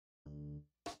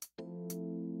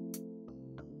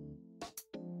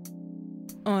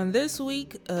On this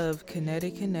week of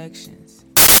Kinetic Connections.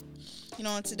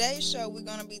 On today's show, we're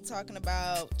going to be talking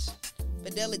about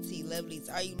fidelity,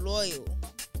 lovelies. Are you loyal?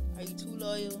 Are you too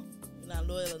loyal? You're not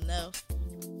loyal enough?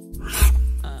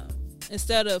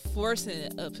 Instead of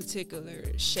forcing a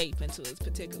particular shape into a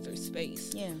particular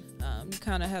space, you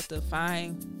kind of have to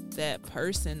find that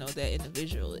person or that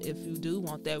individual, if you do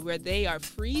want that, where they are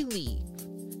freely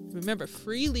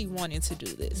wanting to do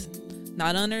this.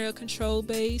 Not under a control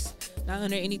base, not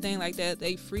under anything like that.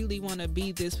 They freely want to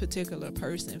be this particular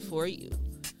person for you.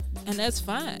 And that's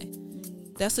fine.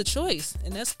 That's a choice.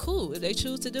 And that's cool. If they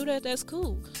choose to do that, that's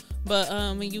cool. But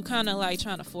when you kind of like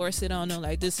trying to force it on them,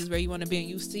 like this is where you want to be, and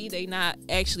you see they not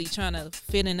actually trying to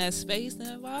fit in that space,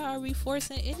 then why are we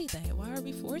forcing anything? Why are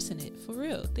we forcing it? For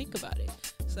real. Think about it.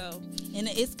 So, and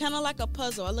it's kind of like a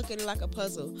puzzle. I look at it like a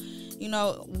puzzle.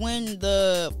 When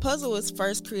the puzzle was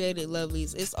first created,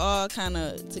 lovelies, it's all kind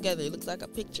of together. It looks like a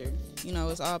picture.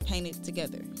 It's all painted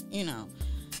together.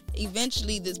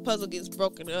 Eventually this puzzle gets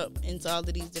broken up into all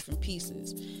of these different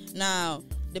pieces. Now,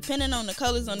 depending on the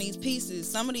colors on these pieces,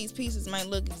 some of these pieces might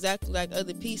look exactly like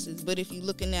other pieces, but if you're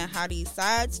looking at how these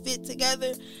sides fit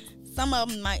together, some of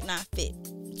them might not fit.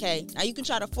 Okay, now you can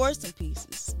try to force some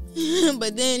pieces,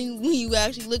 but then when you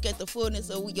actually look at the fullness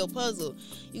of your puzzle,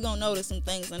 you're gonna notice some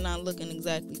things are not looking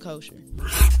exactly kosher.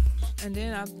 And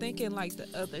then I'm thinking like the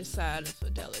other side of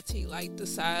fidelity, like the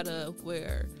side of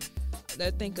where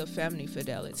I think of family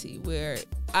fidelity, where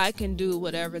I can do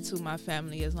whatever to my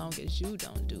family as long as you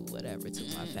don't do whatever to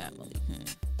my family.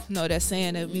 That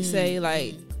saying that we say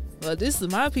like, well, this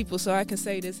is my people, so I can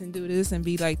say this and do this and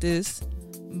be like this.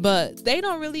 But they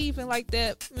don't really even like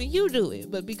that when you do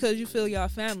it. But because you feel your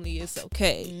family, it's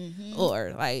okay.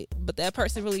 Or like, but that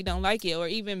person really don't like it. Or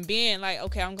even being like,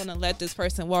 okay, I'm going to let this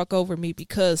person walk over me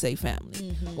because they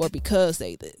family. Or because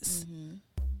they this.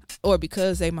 Or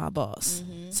because they my boss.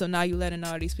 So now you letting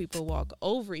all these people walk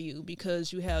over you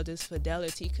because you have this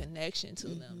fidelity connection to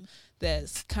them.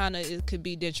 That's kind of, it could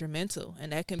be detrimental,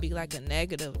 and that can be like a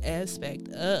negative aspect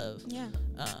of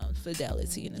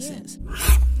fidelity in a sense.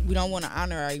 We don't want to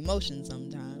honor our emotions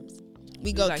sometimes.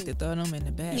 We go like to throw them in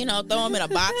the bag. Throw them in a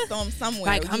box, throw them somewhere.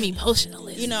 Like I'm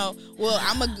emotionalist.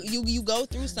 You go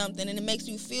through something and it makes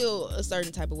you feel a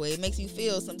certain type of way. It makes you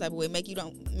feel some type of way. Make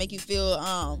you feel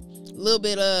a little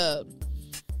bit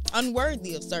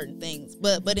unworthy of certain things.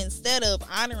 But instead of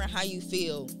honoring how you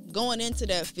feel, going into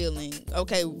that feeling,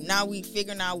 okay, now we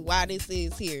figuring out why this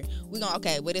is here. We going,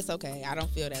 okay, but it's okay. I don't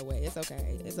feel that way. It's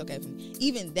okay. It's okay for me.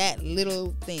 Even that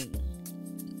little thing,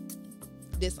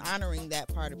 dishonoring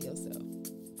that part of yourself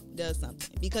does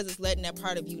something, because it's letting that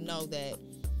part of you know that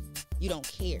you don't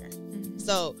care.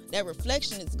 So that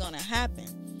reflection is going to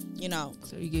happen.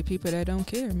 So you get people that don't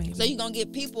care, maybe. So you're going to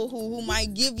get people who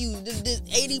might give you this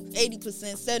 80%,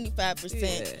 75%.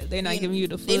 Yeah, they're not giving you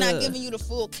the full. They're not giving you the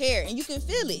full care, and you can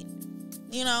feel it.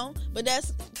 But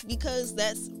that's because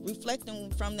that's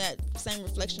reflecting from that same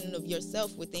reflection of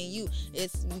yourself within you.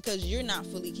 It's because you're not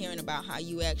fully caring about how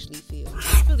you actually feel.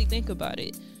 Really think about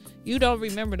it. You don't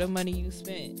remember the money you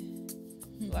spent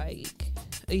like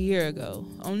a year ago.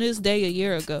 On this day a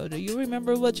year ago, do you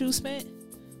remember what you spent?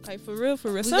 Like for real.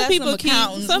 Some people keep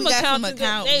some accountants.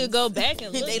 They go back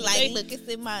and look. Look, it's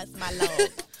in my log.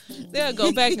 They'll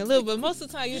go back and look, but most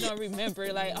of the time you don't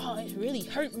remember. Like, oh, it really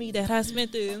hurt me that I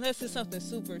spent it. Unless it's something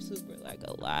super, super like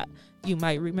a lot, you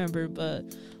might remember.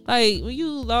 But like when you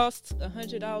lost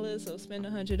 $100 or spent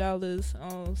 $100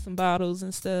 on some bottles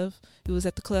and stuff, you was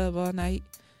at the club all night,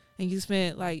 and you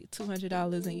spent like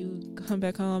 $200, and you come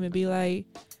back home and be like,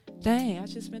 dang, I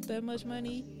just spent that much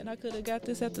money and I could have got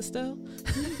this at the store.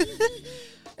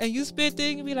 And you spent it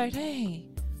and you be like, dang.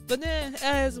 But then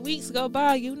as weeks go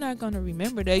by, you're not going to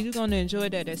remember that. You're going to enjoy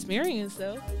that experience,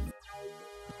 though.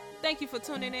 Thank you for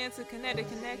tuning in to Kinetic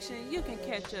Connection. You can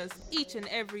catch us each and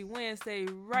every Wednesday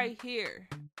right here